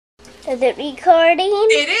Is it recording?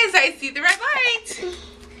 It is. I see the red light.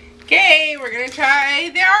 Okay, we're going to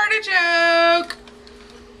try the artichoke.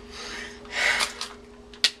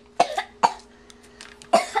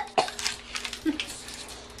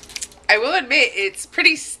 I will admit, it's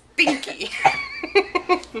pretty stinky.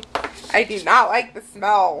 I do not like the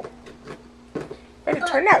smell. But it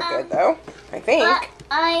turned out good, though, I think. But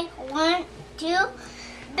I want to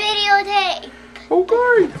videotape.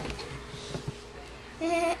 Okay.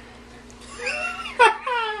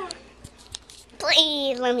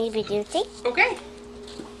 Please let me videotape. Okay.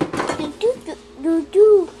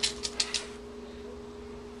 Do.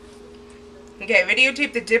 Okay,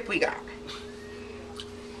 videotape the dip we got.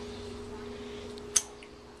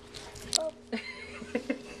 Oh.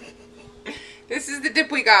 This is the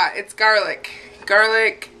dip we got. It's garlic.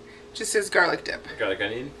 Garlic, just says garlic dip. Garlic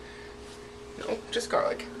onion? No, just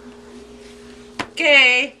garlic.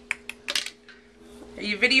 Okay. Are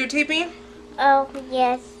you videotaping? Oh,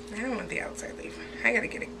 yes. I don't want the outside leaf. I gotta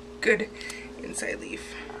get a good inside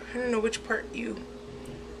leaf. I don't know which part you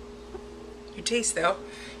taste though.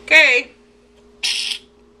 Okay.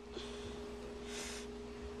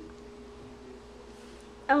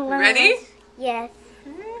 Ready? Yes.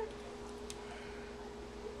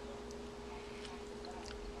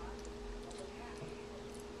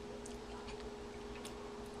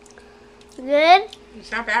 Good?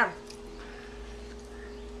 It's not bad.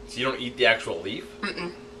 So you don't eat the actual leaf?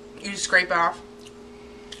 Mm-mm. You just scrape it off.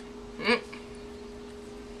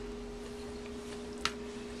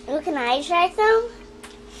 Well, can I try some?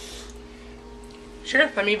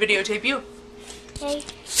 Sure, let me videotape you. Okay.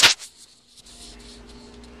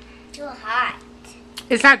 Too hot.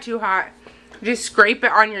 It's not too hot. Just scrape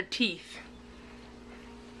it on your teeth.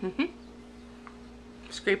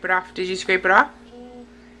 Scrape it off. Did you scrape it off?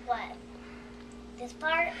 What? This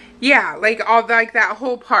part? Yeah, like that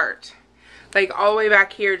whole part. Like all the way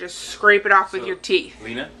back here, just scrape it off with your teeth.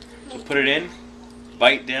 Lena, so put it in,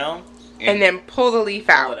 bite down, And then pull the leaf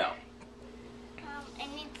pull out. it out. I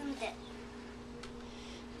need some dip.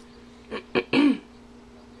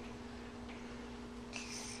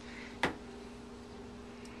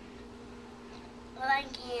 Well, I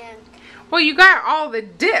can't. Well, you got all the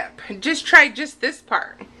dip. Just try just this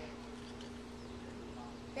part.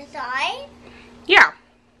 The side? Yeah.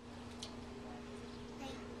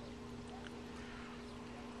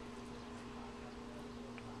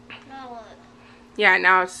 No. Yeah,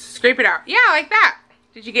 now scrape it out. Yeah, like that.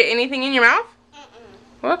 Did you get anything in your mouth?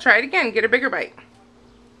 Well, try it again. Get a bigger bite.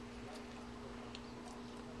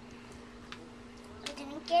 I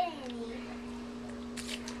didn't get any.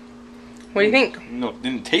 What do you think? No,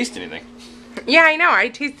 didn't taste anything. Yeah, I know. I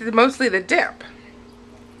tasted mostly the dip.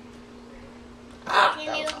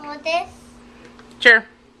 Can you hold this? Sure.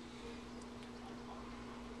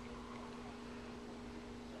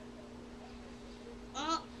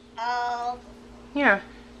 Oh. Yeah.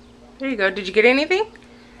 There you go. Did you get anything?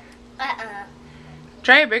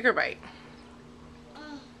 Try a bigger bite.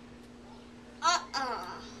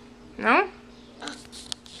 No?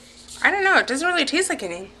 I don't know. It doesn't really taste like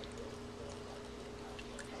anything.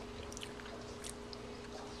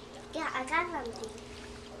 Yeah, I got something.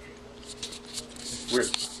 Weird.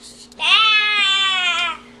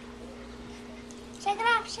 Ah! Shake it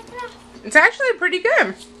off, shake it off. It's actually pretty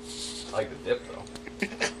good. I like the dip though.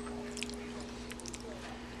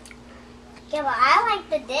 Yeah, but I like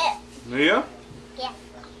the dip. Yeah? Yeah.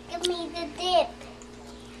 Give me the dip.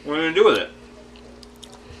 What are you gonna do with it?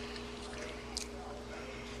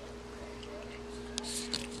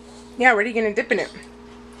 Yeah, what are you going to dip in it?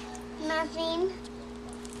 Nothing.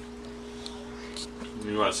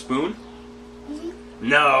 You want a spoon?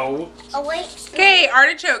 No. Oh, wait. Okay,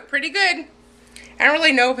 artichoke. Pretty good. I don't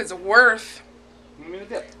really know if it's worth Give me the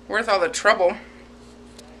dip. all the trouble.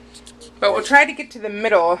 But we'll try to get to the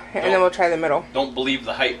middle, and then we'll try the middle. Don't believe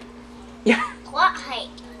the hype. Yeah. What height?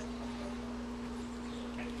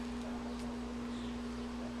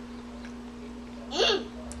 Isn't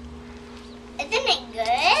it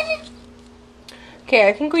good? Okay,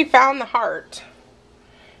 I think we found the heart,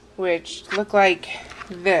 which looked like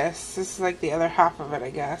this. This is like the other half of it,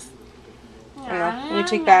 I guess. I don't know. You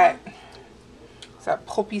take that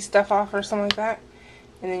pulpy stuff off or something like that,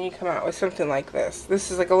 and then you come out with something like this.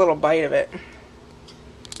 This is like a little bite of it.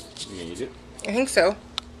 You gonna eat it? I think so.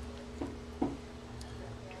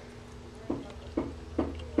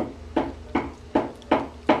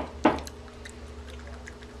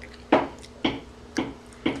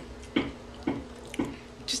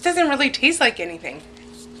 Just doesn't really taste like anything.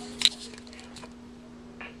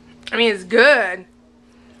 I mean, it's good.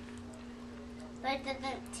 But it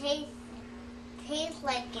doesn't taste taste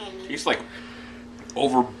like any. Tastes like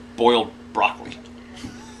overboiled broccoli.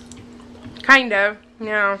 Kind of,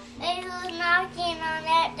 yeah. Who's knocking on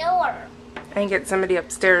that door? I can get somebody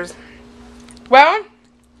upstairs. Well,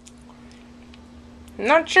 I'm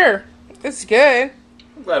not sure. It's good.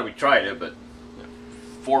 I'm glad we tried it, but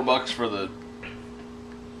 $4 for the,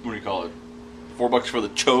 what do you call it? $4 for the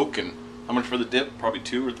choke, and how much for the dip? Probably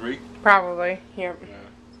 2 or 3. Probably, yep. Yeah.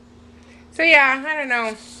 So yeah, I don't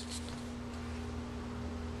know.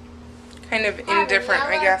 Kind of indifferent,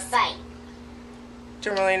 I guess. Bite.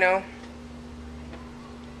 Don't really know.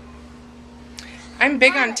 I'm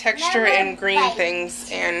big on texture and green things,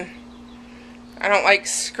 and I don't like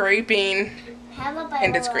scraping, Have a bite.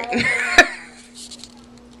 and it's green.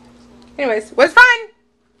 Anyways, was fun!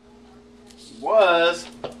 Was.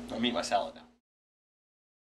 I'll eat my salad now.